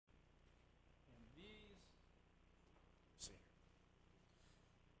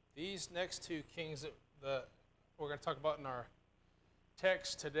These next two kings that we're going to talk about in our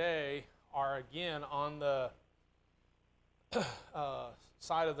text today are again on the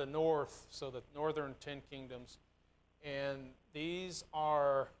side of the north, so the northern 10 kingdoms. And these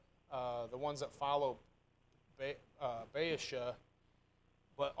are the ones that follow Baasha.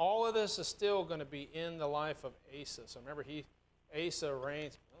 But all of this is still going to be in the life of Asa. So remember, Asa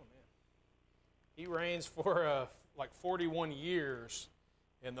reigns. Oh man, he reigns for like 41 years,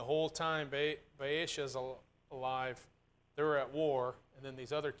 and the whole time Baasha is alive, they're at war, and then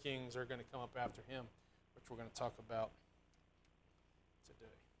these other kings are going to come up after him, which we're going to talk about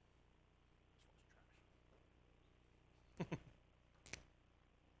today. This one's trash.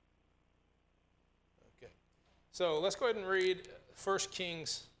 Okay, so let's go ahead and read 1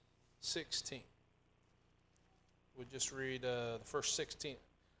 Kings 16. We'll just read the first 16.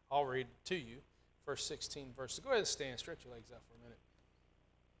 I'll read to you, first 16 verses. Go ahead and stand, stretch your legs out for a minute.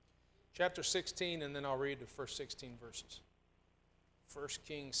 Chapter 16, and then I'll read the first 16 verses. 1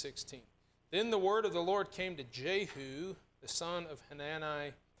 Kings 16. Then the word of the Lord came to Jehu, the son of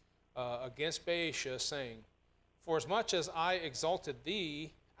Hanani, against Baasha, saying, Forasmuch as I exalted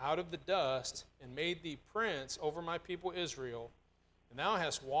thee out of the dust, and made thee prince over my people Israel, and thou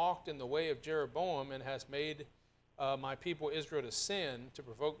hast walked in the way of Jeroboam, and hast made my people Israel to sin, to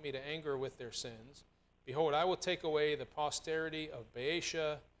provoke me to anger with their sins, behold, I will take away the posterity of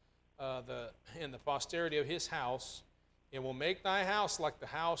Baasha, and the posterity of his house, and will make thy house like the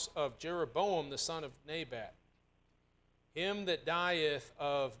house of Jeroboam the son of Nebat. Him that dieth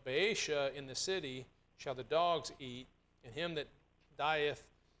of Baasha in the city shall the dogs eat, and him that dieth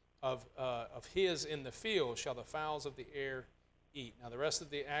of his in the field shall the fowls of the air eat. Now the rest of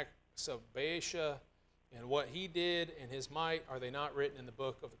the acts of Baasha and what he did and his might, are they not written in the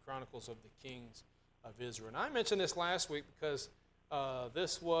book of the Chronicles of the Kings of Israel? And I mentioned this last week because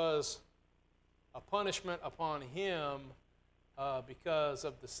this was a punishment upon him because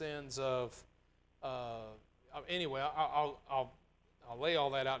of the sins of. Anyway, I'll lay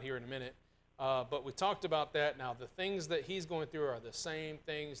all that out here in a minute. But we talked about that. Now, the things that he's going through are the same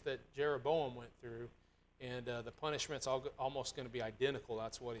things that Jeroboam went through, and the punishment's almost going to be identical.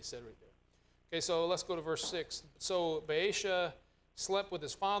 That's what he said right there. Okay, so let's go to verse 6. So Baasha slept with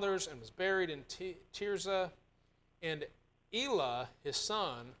his fathers and was buried in Tirzah, and Elah, his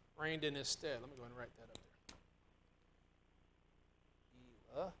son, reigned in his stead. Let me go ahead and write that up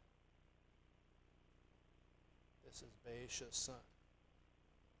there. Elah. This is Baasha's son.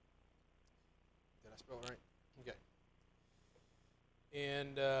 Did I spell it right? Okay.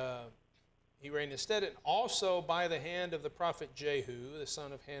 And he reigned instead, and also by the hand of the prophet Jehu, the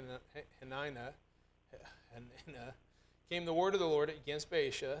son of Hananiah, came the word of the Lord against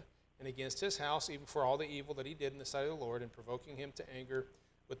Baasha and against his house, even for all the evil that he did in the sight of the Lord, and provoking him to anger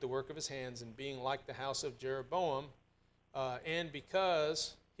with the work of his hands, and being like the house of Jeroboam, and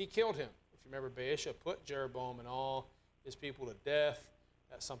because he killed him. If you remember, Baasha put Jeroboam and all his people to death.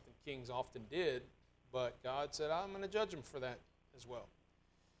 That's something kings often did, but God said, I'm going to judge him for that as well.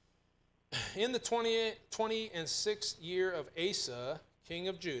 In the 26th year of Asa, king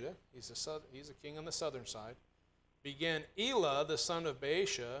of Judah, he's a king on the southern side, began Elah, the son of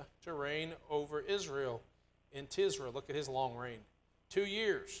Baasha, to reign over Israel in Tirzah. Look at his long reign. 2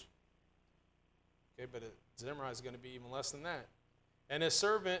 years. Okay, but Zimri is going to be even less than that. And his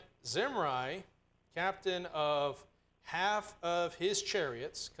servant Zimri, captain of half of his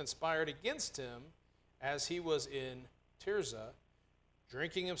chariots, conspired against him as he was in Tirzah,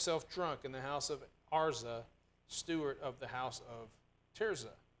 drinking himself drunk in the house of Arzah, steward of the house of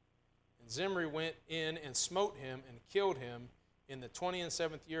Tirzah. And Zimri went in and smote him and killed him in the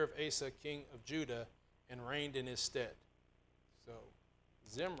 27th year of Asa, king of Judah, and reigned in his stead. So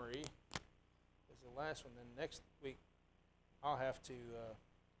Zimri is the last one. Then next week I'll have to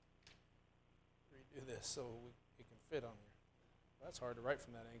redo this so it can fit on here. That's hard to write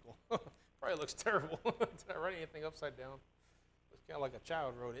from that angle. Probably looks terrible. Did I write anything upside down? It's kind of like a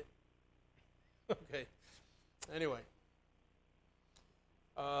child wrote it. Okay. Anyway.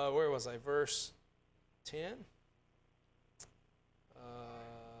 Where was I? Verse 10?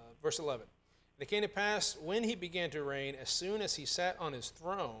 Verse 11. And it came to pass, when he began to reign, as soon as he sat on his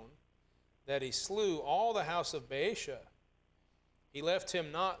throne, that he slew all the house of Baasha. He left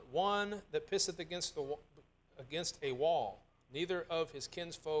him not one that pisseth against a wall, neither of his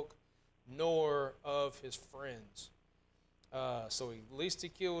kinsfolk, nor of his friends. So at least he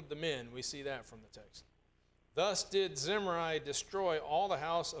killed the men. We see that from the text. Thus did Zimri destroy all the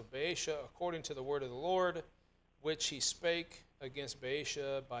house of Baasha according to the word of the Lord, which he spake against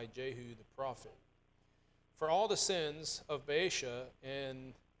Baasha by Jehu the prophet. For all the sins of Baasha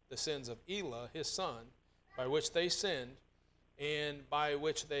and the sins of Elah, his son, by which they sinned, and by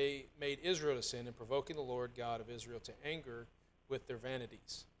which they made Israel to sin, in provoking the Lord God of Israel to anger with their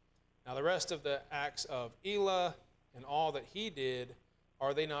vanities. Now the rest of the acts of Elah and all that he did,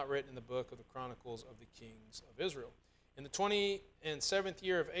 are they not written in the book of the Chronicles of the kings of Israel? In the 27th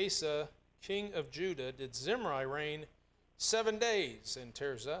year of Asa, king of Judah, did Zimri reign 7 days in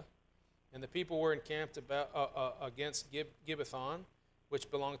Tirzah, and the people were encamped against Gibbethon,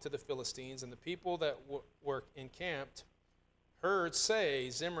 which belonged to the Philistines, and the people that were encamped heard say,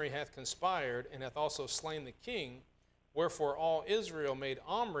 Zimri hath conspired, and hath also slain the king. Wherefore all Israel made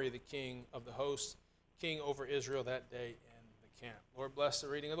Omri the king of the host, king over Israel that day in the camp. Lord, bless the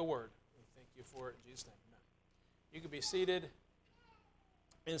reading of the word. We thank you for it in Jesus' name. Amen. You can be seated.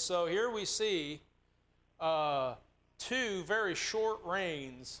 And so here we see two very short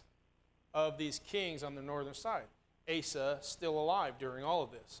reigns of these kings on the northern side. Asa still alive during all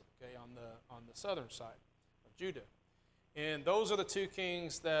of this, okay, on the southern side of Judah. And those are the two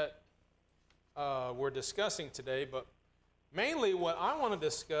kings that we're discussing today, but mainly what I want to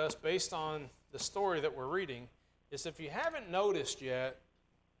discuss based on the story that we're reading is, if you haven't noticed yet,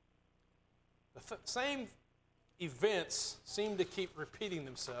 the same events seem to keep repeating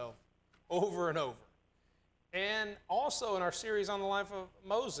themselves over and over. And also in our series on the life of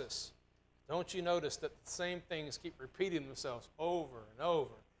Moses, don't you notice that the same things keep repeating themselves over and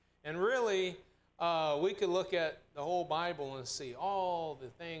over? And really, we could look at the whole Bible and see all the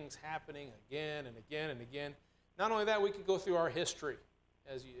things happening again and again and again. Not only that, we could go through our history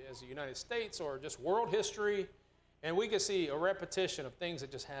as the United States or just world history, and we could see a repetition of things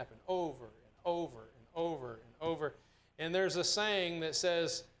that just happen over and over and over and over. And there's a saying that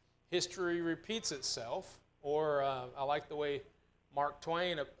says, history repeats itself, or I like the way Mark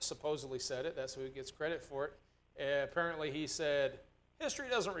Twain supposedly said it. That's who gets credit for it. Apparently he said, history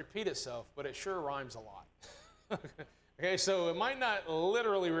doesn't repeat itself, but it sure rhymes a lot. Okay, so it might not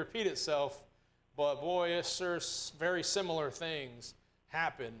literally repeat itself, but boy, it's sure very similar things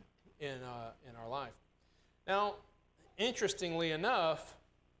happen in our life. Now, interestingly enough,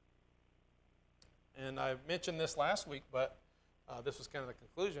 and I mentioned this last week, but this was kind of the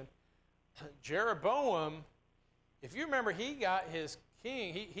conclusion, Jeroboam, if you remember, he got his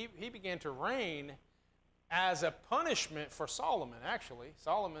king, he began to reign as a punishment for Solomon, actually.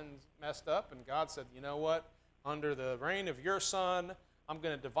 Solomon messed up, and God said, you know what? Under the reign of your son, I'm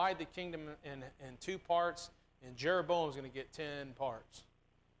going to divide the kingdom in 2 parts, and Jeroboam's going to get 10 parts.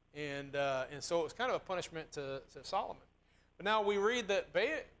 And so it was kind of a punishment to Solomon. But now we read that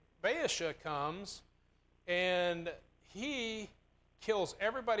Baasha comes, and he kills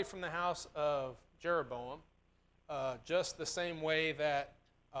everybody from the house of Jeroboam, just the same way that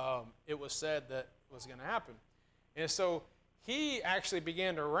it was said that was going to happen. And so he actually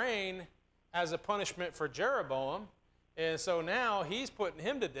began to reign as a punishment for Jeroboam. And so now he's putting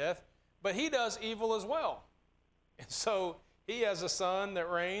him to death, but he does evil as well. And so he has a son that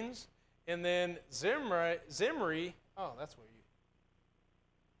reigns, and then Zimri, oh, that's where you,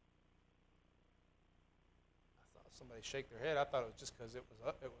 I thought somebody shake their head. I thought it was just because it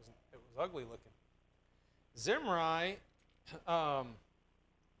was ugly looking. Zimri,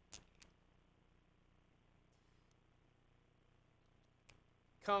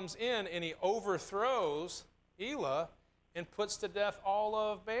 comes in and he overthrows Elah and puts to death all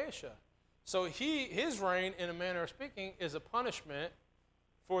of Baasha. So his reign, in a manner of speaking, is a punishment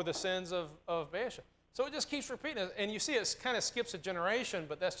for the sins of Baasha. So it just keeps repeating. And you see it kind of skips a generation,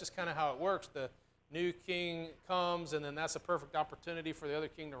 but that's just kind of how it works. The new king comes, and then that's a perfect opportunity for the other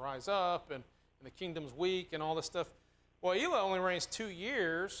king to rise up, and the kingdom's weak and all this stuff. Well, Elah only reigns 2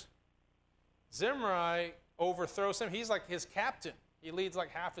 years. Zimri overthrows him. He's like his captain. He leads like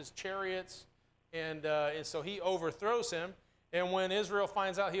half his chariots, and so he overthrows him. And when Israel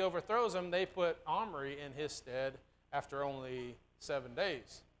finds out he overthrows him, they put Omri in his stead after only 7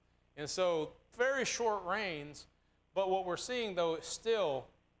 days. And so very short reigns, but what we're seeing, though, still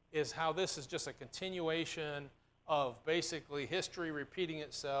is how this is just a continuation of basically history repeating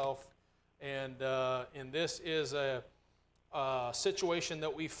itself, and this is a situation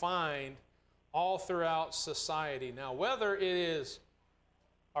that we find all throughout society. Now, whether it is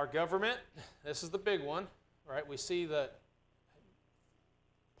our government, this is the big one, right? We see that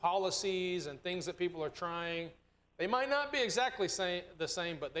policies and things that people are trying, they might not be exactly the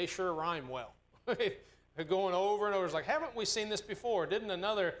same, but they sure rhyme well. They're going over and over. It's like, haven't we seen this before? Didn't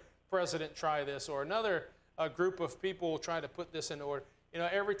another president try this, or another group of people try to put this in order? You know,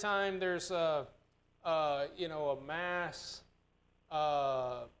 every time there's a mass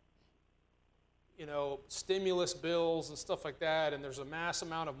stimulus bills and stuff like that, and there's a mass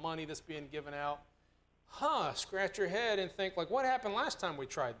amount of money that's being given out. Scratch your head and think, like, what happened last time we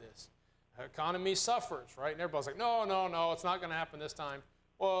tried this? The economy suffers, right? And everybody's like, no, it's not going to happen this time.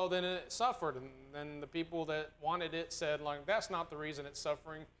 Well, then it suffered, and then the people that wanted it said, like, that's not the reason it's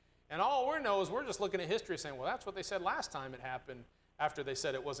suffering. And all we know is we're just looking at history saying, well, that's what they said last time it happened, after they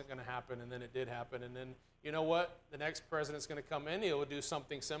said it wasn't going to happen, and then it did happen. And then, you know what? The next president's going to come in. He'll do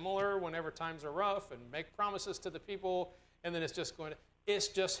something similar whenever times are rough and make promises to the people, and then it's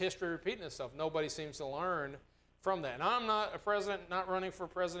just history repeating itself. Nobody seems to learn from that. And I'm not a president, not running for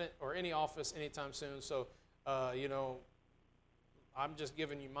president or any office anytime soon, so, I'm just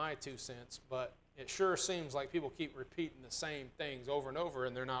giving you my 2 cents, but it sure seems like people keep repeating the same things over and over,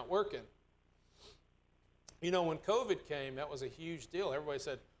 and they're not working. When COVID came, that was a huge deal. Everybody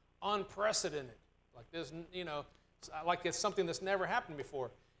said, unprecedented, like this, like it's something that's never happened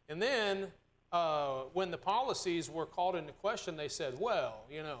before. And then when the policies were called into question, they said, well,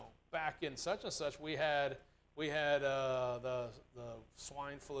 back in such and such, we had the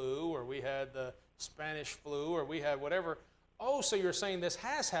swine flu, or we had the Spanish flu, or we had whatever. Oh, so you're saying this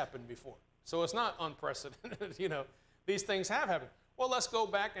has happened before. So it's not unprecedented, these things have happened. Well, let's go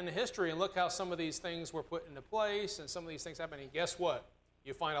back into history and look how some of these things were put into place and some of these things happened. And guess what?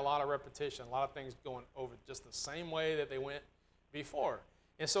 You find a lot of repetition, a lot of things going over just the same way that they went before.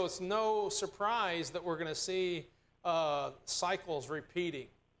 And so it's no surprise that we're going to see cycles repeating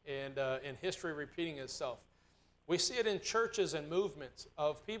and history repeating itself. We see it in churches and movements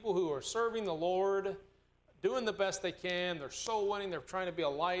of people who are serving the Lord, doing the best they can. They're soul winning. They're trying to be a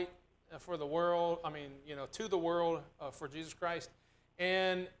light for the world. To the world for Jesus Christ.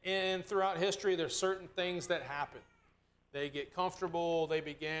 And throughout history, there's certain things that happen. They get comfortable. They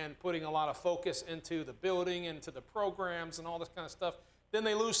began putting a lot of focus into the building, into the programs, and all this kind of stuff. Then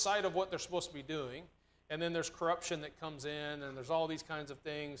they lose sight of what they're supposed to be doing. And then there's corruption that comes in, and there's all these kinds of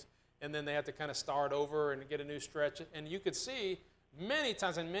things. And then they have to kind of start over and get a new stretch. And you could see many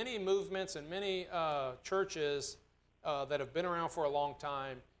times in many movements and many churches that have been around for a long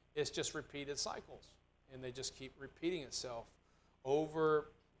time, it's just repeated cycles. And they just keep repeating itself over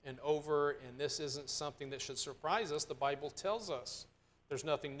and over. And this isn't something that should surprise us. The Bible tells us there's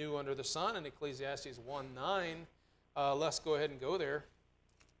nothing new under the sun in Ecclesiastes 1:9. Let's go ahead and go there.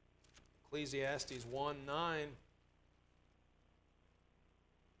 Ecclesiastes 1:9.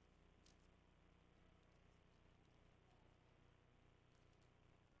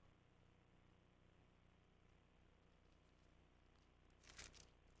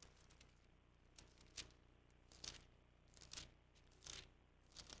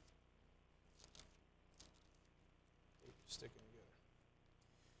 Sticking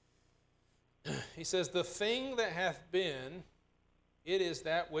together. He says, the thing that hath been, it is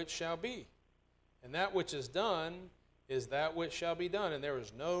that which shall be. And that which is done is that which shall be done. And there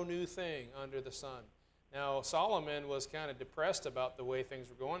is no new thing under the sun. Now, Solomon was kind of depressed about the way things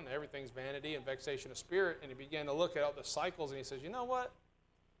were going. Everything's vanity and vexation of spirit. And he began to look at all the cycles, and he says, you know what?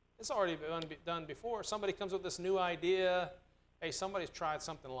 It's already been done before. Somebody comes with this new idea. Hey, somebody's tried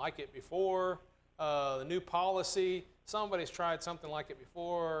something like it before. The new policy, somebody's tried something like it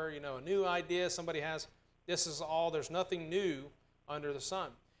before, a new idea somebody has. This is all, there's nothing new under the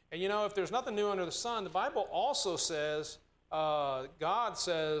sun. And if there's nothing new under the sun, the Bible also says, God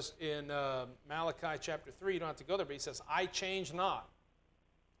says in Malachi chapter 3, you don't have to go there, but he says, I change not.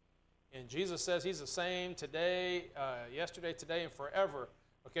 And Jesus says he's the same today, yesterday, today, and forever.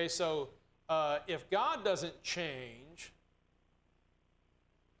 Okay, so if God doesn't change,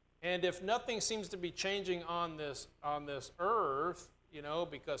 and if nothing seems to be changing on this earth,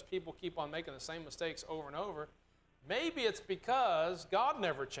 because people keep on making the same mistakes over and over, maybe it's because God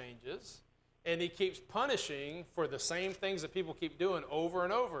never changes, and he keeps punishing for the same things that people keep doing over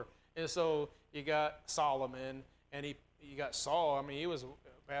and over. And so you got Solomon, and you got Saul. He was a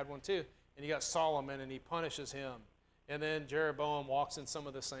bad one too. And you got Solomon, and he punishes him. And then Jeroboam walks in some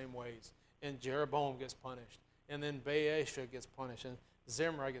of the same ways, and Jeroboam gets punished. And then Baasha gets punished, and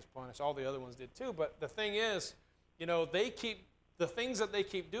Zimri gets punished. All the other ones did too. But the thing is, the things that they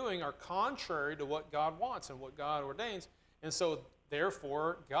keep doing are contrary to what God wants and what God ordains. And so,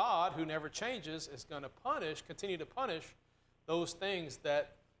 therefore, God, who never changes, is going to continue to punish those things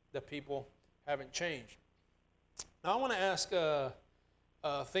that the people haven't changed. Now, I want to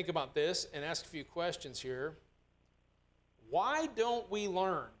think about this and ask a few questions here. Why don't we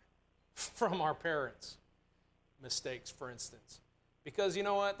learn from our parents' mistakes, for instance? Because you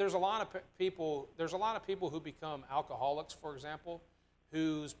know what? There's a lot of people who become alcoholics, for example,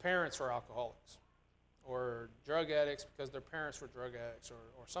 whose parents are alcoholics, or drug addicts because their parents were drug addicts,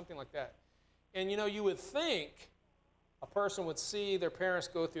 or something like that. And you would think a person would see their parents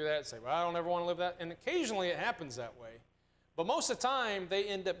go through that and say, well, I don't ever want to live that. And occasionally it happens that way. But most of the time, they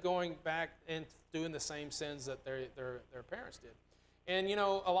end up going back and doing the same sins that their parents did. And,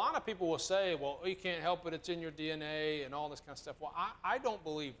 a lot of people will say, well, you can't help it, it's in your DNA and all this kind of stuff. Well, I don't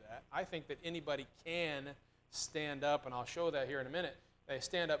believe that. I think that anybody can stand up, and I'll show that here in a minute. They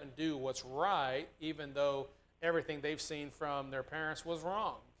stand up and do what's right, even though everything they've seen from their parents was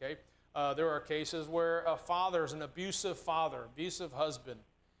wrong, okay? There are cases where a father's an abusive father, abusive husband,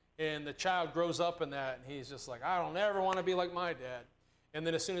 and the child grows up in that, and he's just like, I don't ever want to be like my dad. And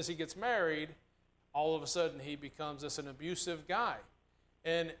then as soon as he gets married, all of a sudden he becomes an abusive guy.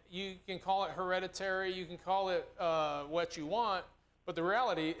 And you can call it hereditary, you can call it what you want, but the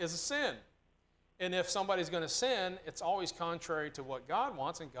reality is a sin. And if somebody's going to sin, it's always contrary to what God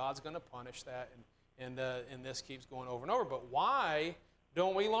wants, and God's going to punish that. And this keeps going over and over. But why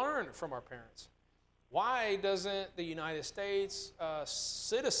don't we learn from our parents? Why doesn't the United States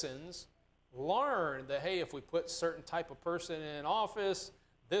citizens learn that, hey, if we put certain type of person in office,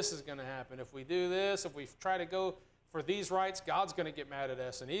 this is going to happen. If we do this, if we try to go for these rights, God's going to get mad at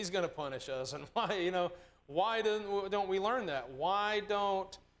us, and he's going to punish us. And why don't we learn that? Why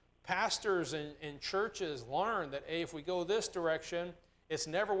don't pastors in churches learn that, hey, if we go this direction, it's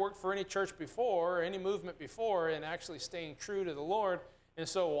never worked for any church before, or any movement before, and actually staying true to the Lord. And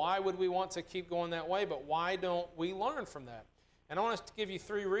so why would we want to keep going that way? But why don't we learn from that? And I want to give you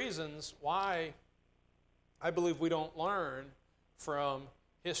 3 reasons why I believe we don't learn from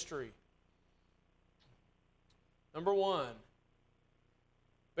history. Number 1,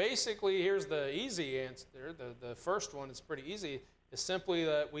 basically, here's the easy answer. The first one is pretty easy. It's simply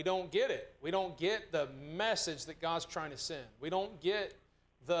that we don't get it. We don't get the message that God's trying to send. We don't get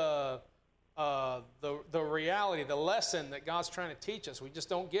the reality, the lesson that God's trying to teach us. We just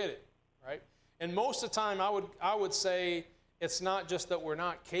don't get it, right? And most of the time, I would say it's not just that we're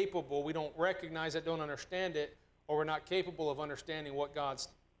not capable, we don't recognize it, don't understand it, or we're not capable of understanding what God's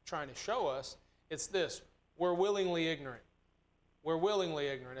trying to show us. It's this: we're willingly ignorant. We're willingly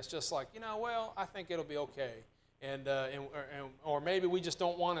ignorant. It's just like, well, I think it'll be okay. Or maybe we just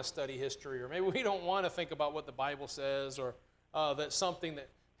don't want to study history, or maybe we don't want to think about what the Bible says, or that something that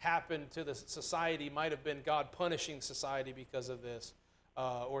happened to the society might have been God punishing society because of this,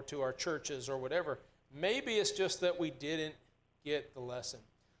 or to our churches or whatever. Maybe it's just that we didn't get the lesson.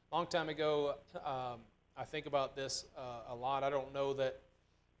 A long time ago, I think about this a lot. I don't know that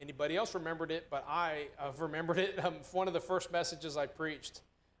anybody else remembered it, but I've remembered it. One of the first messages I preached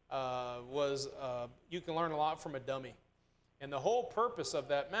was you can learn a lot from a dummy. And the whole purpose of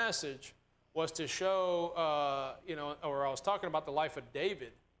that message was to show, or I was talking about the life of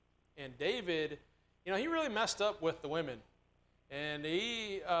David. And David, he really messed up with the women. And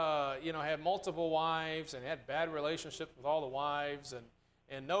he, had multiple wives and had bad relationships with all the wives.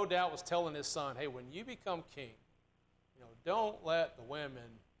 And no doubt was telling his son, hey, when you become king, don't let the women,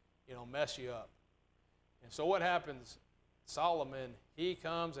 mess you up. And so what happens? Solomon, he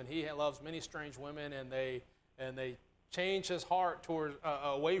comes and he loves many strange women, and they change his heart toward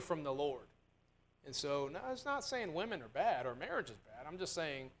away from the Lord. And so, no, it's not saying women are bad or marriage is bad. I'm just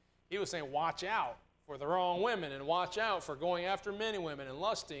saying, he was saying, watch out for the wrong women, and watch out for going after many women and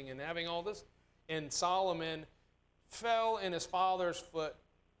lusting and having all this. And Solomon fell in his father's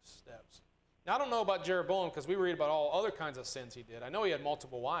footsteps. Now, I don't know about Jeroboam, because we read about all other kinds of sins he did. I know he had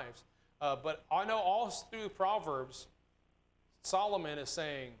multiple wives, but I know all through Proverbs, Solomon is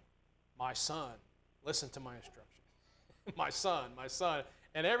saying, my son, listen to my instruction. my son.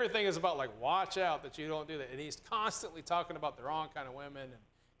 And everything is about, like, watch out that you don't do that. And he's constantly talking about the wrong kind of women, and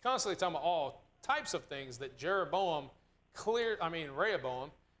constantly talking about all types of things that Rehoboam clearly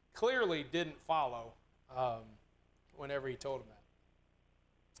didn't follow whenever he told him that.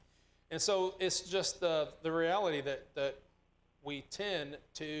 And so it's just the reality that we tend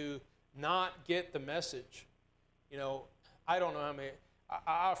to not get the message. I don't know how many,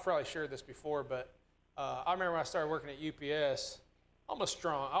 I've probably shared this before, but I remember when I started working at UPS, I was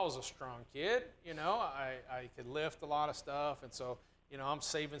a strong kid, I could lift a lot of stuff, and so, I'm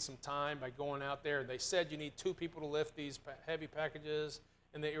saving some time by going out there. They said you need 2 people to lift these heavy packages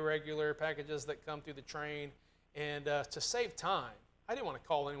and the irregular packages that come through the train, and to save time, I didn't want to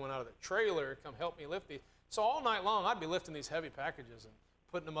call anyone out of the trailer to come help me lift these. So all night long, I'd be lifting these heavy packages and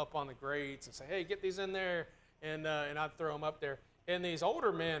putting them up on the grates and say, hey, get these in there, and I'd throw them up there. And these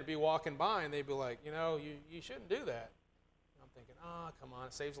older men would be walking by, and they'd be like, you shouldn't do that. And I'm thinking, oh, come on,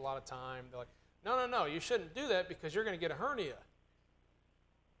 it saves a lot of time. They're like, no, you shouldn't do that because you're going to get a hernia.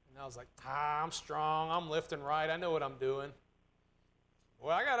 And I was like, I'm strong, I'm lifting right, I know what I'm doing.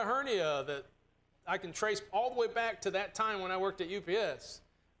 Well, I got a hernia that I can trace all the way back to that time when I worked at UPS.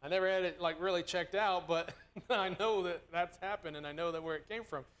 I never had it like really checked out, but I know that that's happened, and I know that where it came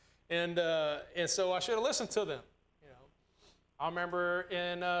from, and so I should have listened to them. You know, I remember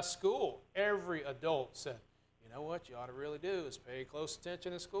in school, every adult said, "You know what you ought to really do is pay close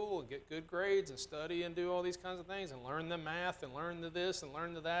attention in school and get good grades and study and do all these kinds of things and learn the math and learn the this and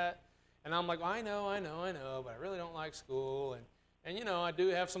learn the that." And I'm like, well, I know, but I really don't like school, and you know, I do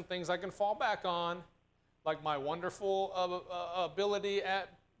have some things I can fall back on, like my wonderful ability at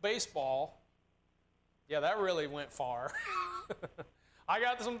baseball. Yeah, that really went far. I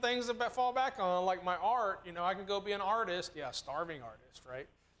got some things to fall back on, like my art. You know, I can go be an artist. Yeah, starving artist, right?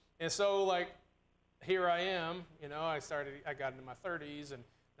 And so, like, here I am. You know, I got into my 30s, and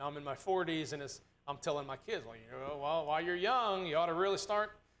now I'm in my 40s, and I'm telling my kids, well, you know, well, while you're young, you ought to really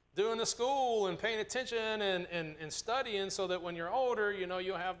start doing the school and paying attention and studying, so that when you're older, you know,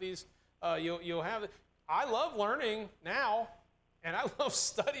 you'll have these, you'll have. I love learning now. And I love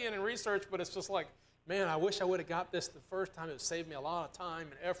studying and research, but it's just like, man, I wish I would have got this the first time. It would save me a lot of time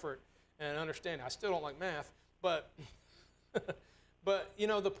and effort and understanding. I still don't like math, but, but you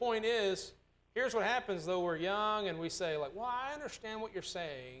know, the point is, here's what happens, though. We're young, and we say, like, well, I understand what you're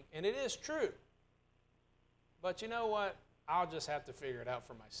saying, and it is true. But you know what? I'll just have to figure it out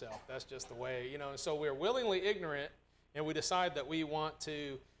for myself. That's just the way, you know. And so we're willingly ignorant, and we decide that we want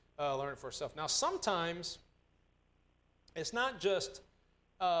to learn it for ourselves. Now, sometimes it's not just,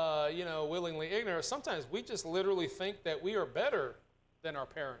 you know, willingly ignorant. Sometimes we just literally think that we are better than our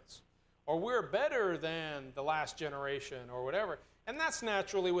parents, or we're better than the last generation, or whatever. And that's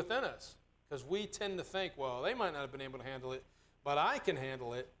naturally within us, because we tend to think, well, they might not have been able to handle it, but I can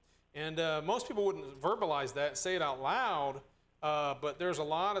handle it. And most people wouldn't verbalize that and say it out loud, but there's a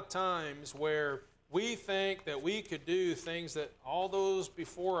lot of times where we think that we could do things that all those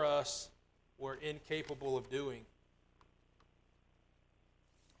before us were incapable of doing.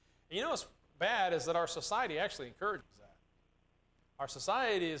 And you know what's bad is that our society actually encourages that. Our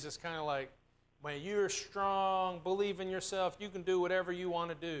society is just kind of like, man, you're strong, believe in yourself, you can do whatever you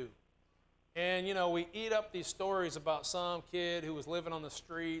want to do. And, you know, we eat up these stories about some kid who was living on the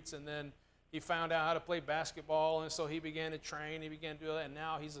streets, and then he found out how to play basketball, and so he began to train, he began to do that, and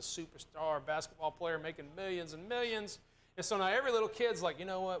now he's a superstar basketball player making millions and millions. And so now every little kid's like, you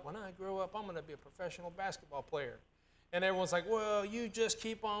know what, when I grow up, I'm going to be a professional basketball player. And everyone's like, well, you just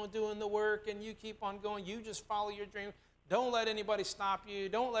keep on doing the work, and you keep on going. You just follow your dream. Don't let anybody stop you.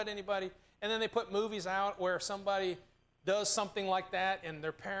 Don't let anybody. And then they put movies out where somebody does something like that, and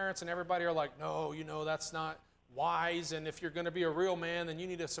their parents and everybody are like, no, you know, that's not wise. And if you're going to be a real man, then you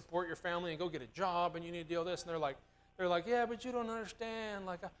need to support your family and go get a job, and you need to do this. And they're like, yeah, but you don't understand.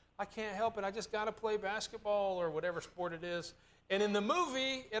 Like, I can't help it. I just got to play basketball or whatever sport it is. And in the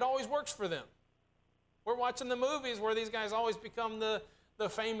movie, it always works for them. We're watching the movies where these guys always become the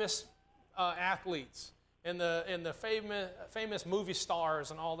famous athletes and the famous movie stars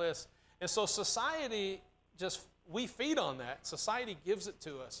and all this. And so society we feed on that. Society gives it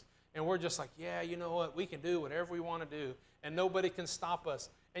to us. And we're just like, yeah, you know what? We can do whatever we want to do, and nobody can stop us.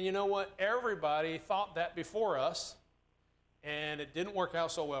 And you know what? Everybody thought that before us, and it didn't work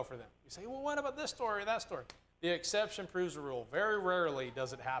out so well for them. You say, well, what about this story or that story? The exception proves the rule. Very rarely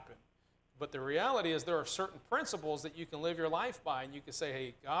does it happen. But the reality is there are certain principles that you can live your life by, and you can say,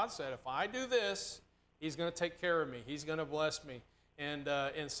 hey, God said if I do this, he's going to take care of me. He's going to bless me. And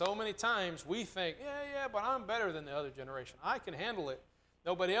so many times we think, yeah, but I'm better than the other generation. I can handle it.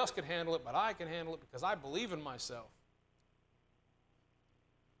 Nobody else can handle it, but I can handle it because I believe in myself.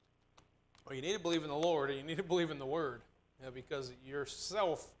 Well, you need to believe in the Lord, and you need to believe in the Word, because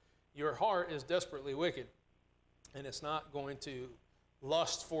your heart is desperately wicked, and it's not going to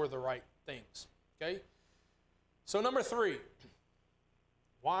lust for the right things, okay? So number 3,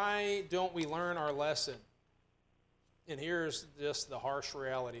 why don't we learn our lesson? And here's just the harsh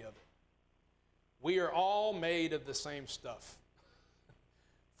reality of it. We are all made of the same stuff.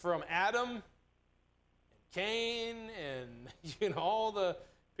 From Adam and Cain and all the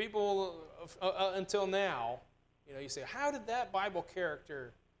people until now, you say, how did that Bible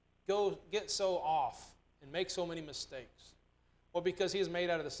character get so off and make so many mistakes? Well, because he is made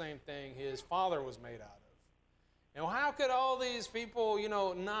out of the same thing his father was made out of. And how could all these people,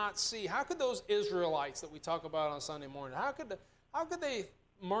 not see? How could those Israelites that we talk about on Sunday morning, how could they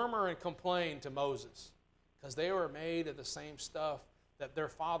murmur and complain to Moses? Because they were made of the same stuff that their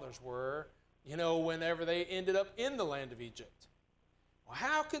fathers were, whenever they ended up in the land of Egypt. Well,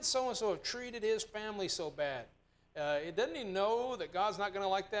 how could so-and-so have treated his family so bad? Doesn't he know that God's not going to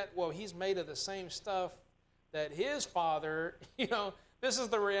like that? Well, he's made of the same stuff that his father, This is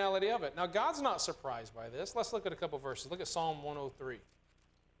the reality of it. Now, God's not surprised by this. Let's look at a couple verses. Look at Psalm 103.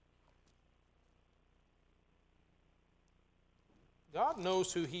 God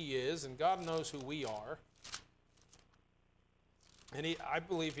knows who he is, and God knows who we are. And I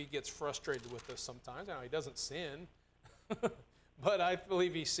believe he gets frustrated with us sometimes. Now, he doesn't sin, but I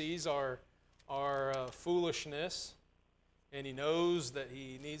believe he sees our foolishness, and he knows that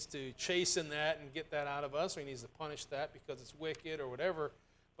he needs to chasten that and get that out of us, or he needs to punish that because it's wicked or whatever.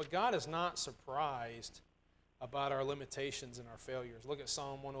 But God is not surprised about our limitations and our failures. Look at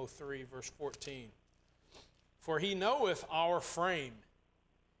Psalm 103, verse 14. For he knoweth our frame.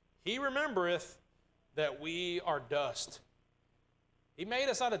 He remembereth that we are dust. He made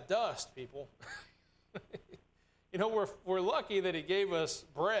us out of dust, people. You know, we're lucky that he gave us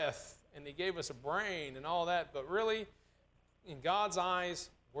breath and he gave us a brain and all that, but really, in God's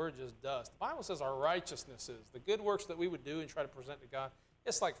eyes, we're just dust. The Bible says our righteousness is the good works that we would do and try to present to God.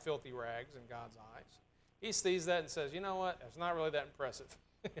 It's like filthy rags in God's eyes. He sees that and says, you know what? It's not really that impressive.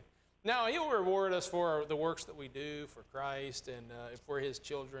 Now, he'll reward us for the works that we do for Christ and if we're his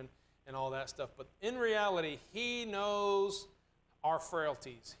children and all that stuff. But in reality, he knows our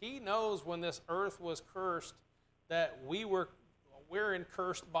frailties. He knows when this earth was cursed that we're in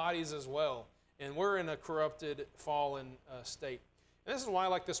cursed bodies as well. And we're in a corrupted, fallen state. And this is why,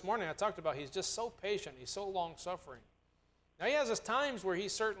 like this morning, I talked about he's just so patient. He's so long-suffering. Now, he has his times where he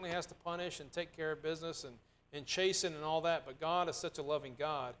certainly has to punish and take care of business and chasten and all that. But God is such a loving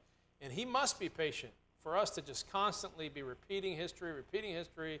God. And he must be patient for us to just constantly be repeating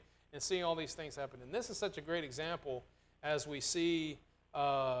history, and seeing all these things happen. And this is such a great example as we see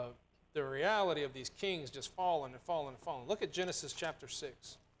the reality of these kings just falling and falling and falling. Look at Genesis chapter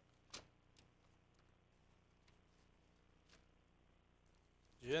 6.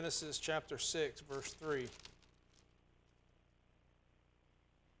 Genesis chapter 6, verse 3.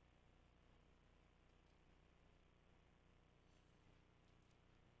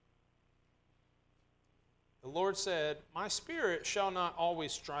 The Lord said, my spirit shall not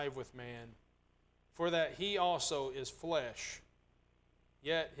always strive with man, for that he also is flesh.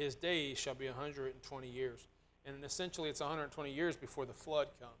 Yet his days shall be 120 years. And essentially it's 120 years before the flood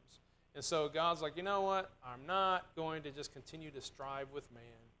comes. And so God's like, you know what? I'm not going to just continue to strive with man.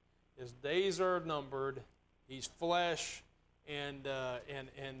 His days are numbered. He's flesh, and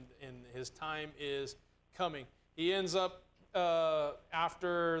his time is coming. He ends up,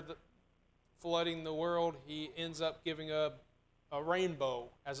 after flooding the world, he ends up giving a rainbow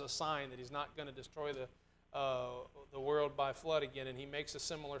as a sign that he's not going to destroy the world by flood again. And he makes a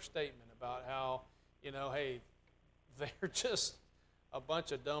similar statement about how, you know, hey, they're just a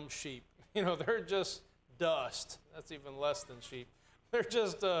bunch of dumb sheep. You know, they're just dust. That's even less than sheep. They're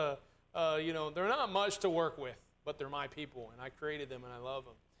just, you know, they're not much to work with, but they're my people, and I created them, and I love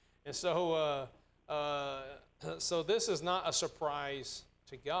them. And so, so this is not a surprise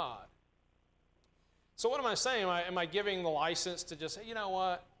to God. So what am I saying? Am I giving the license to just say, you know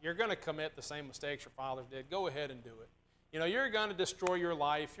what, you're going to commit the same mistakes your fathers did. Go ahead and do it. You know, you're going to destroy your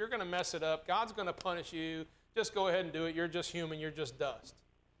life. You're going to mess it up. God's going to punish you. Just go ahead and do it. You're just human. You're just dust.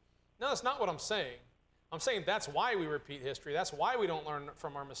 No, that's not what I'm saying. I'm saying that's why we repeat history. That's why we don't learn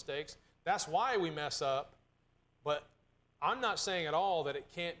from our mistakes. That's why we mess up. But I'm not saying at all that it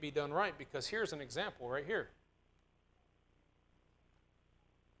can't be done right, because here's an example right here.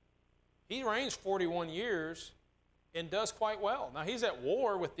 He reigns 41 years and does quite well. Now, he's at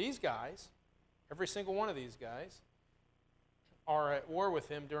war with these guys. Every single one of these guys are at war with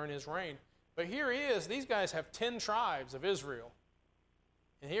him during his reign. But here he is. These guys have 10 tribes of Israel.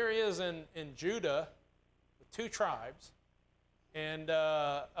 And here he is in Judah with 2 tribes. And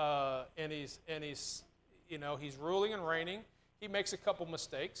he's you know, he's ruling and reigning. He makes a couple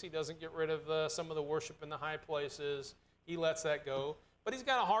mistakes. He doesn't get rid of some of the worship in the high places. He lets that go. But he's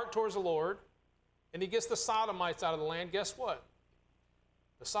got a heart towards the Lord, and he gets the Sodomites out of the land. Guess what?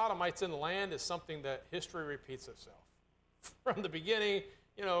 The Sodomites in the land is something that history repeats itself. From the beginning,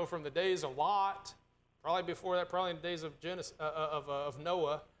 you know, from the days of Lot, probably before that, probably in the days of of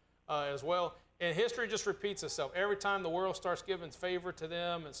Noah as well. And history just repeats itself. Every time the world starts giving favor to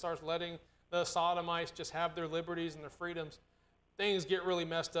them and starts letting the Sodomites just have their liberties and their freedoms, things get really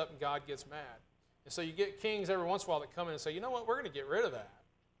messed up and God gets mad. And so you get kings every once in a while that come in and say, you know what, we're going to get rid of that.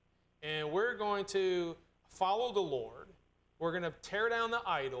 And we're going to follow the Lord. We're going to tear down the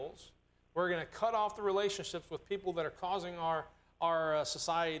idols. We're going to cut off the relationships with people that are causing our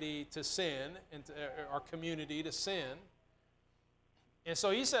society to sin and our community to sin. And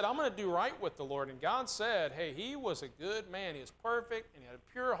so he said, I'm going to do right with the Lord. And God said, hey, he was a good man. He was perfect, and he had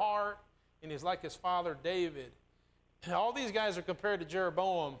a pure heart, and he's like his father David. all these guys are compared to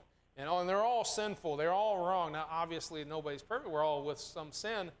Jeroboam, and they're all sinful. They're all wrong. Now, obviously, nobody's perfect. We're all with some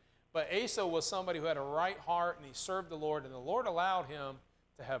sin. But Asa was somebody who had a right heart, and he served the Lord. And the Lord allowed him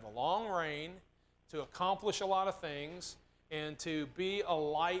to have a long reign, to accomplish a lot of things, and to be a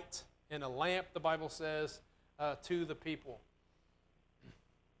light and a lamp, the Bible says, to the people.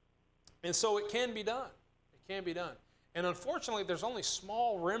 And so it can be done. It can be done. And unfortunately, there's only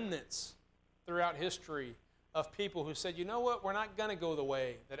small remnants throughout history of people who said, you know what, we're not going to go the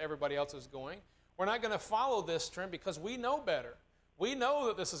way that everybody else is going. We're not going to follow this trend because we know better. We know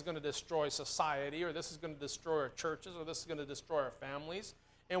that this is going to destroy society, or this is going to destroy our churches, or this is going to destroy our families.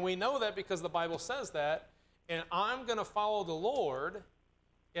 And we know that because the Bible says that. And I'm going to follow the Lord,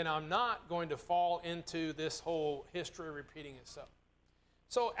 and I'm not going to fall into this whole history repeating itself.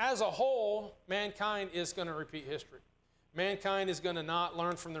 So as a whole, mankind is going to repeat history. Mankind is going to not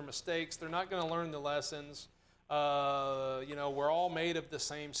learn from their mistakes. They're not going to learn the lessons. We're all made of the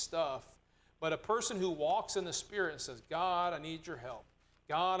same stuff. But a person who walks in the Spirit and says, God, I need your help.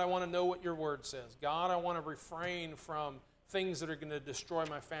 God, I want to know what your word says. God, I want to refrain from things that are going to destroy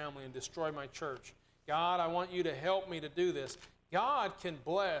my family and destroy my church. God, I want you to help me to do this. God can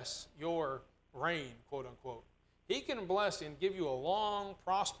bless your reign, quote unquote. He can bless and give you a long,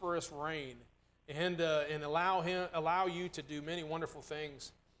 prosperous reign and allow you to do many wonderful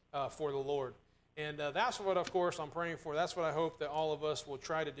things for the Lord. And that's what, of course, I'm praying for. That's what I hope that all of us will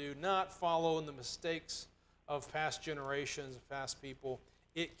try to do, not follow in the mistakes of past generations, past people.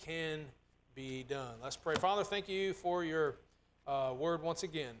 It can be done. Let's pray. Father, thank you for your word once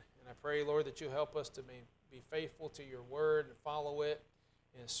again. And I pray, Lord, that you help us to be faithful to your word and follow it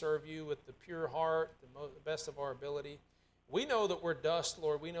and serve you with the pure heart, the best of our ability. We know that we're dust,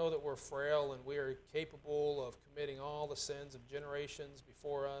 Lord. We know that we're frail and we are capable of committing all the sins of generations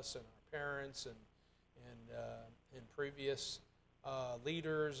before us and our parents and previous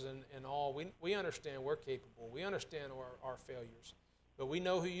leaders and all. We understand we're capable. We understand our failures. But we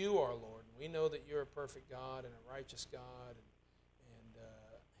know who you are, Lord. And we know that you're a perfect God and a righteous God. And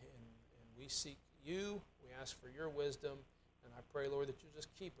we seek you. We ask for your wisdom. And I pray, Lord, that you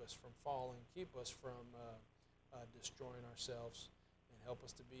just keep us from falling, keep us from destroying ourselves, and help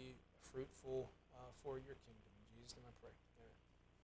us to be fruitful for your kingdom. In Jesus' name I pray.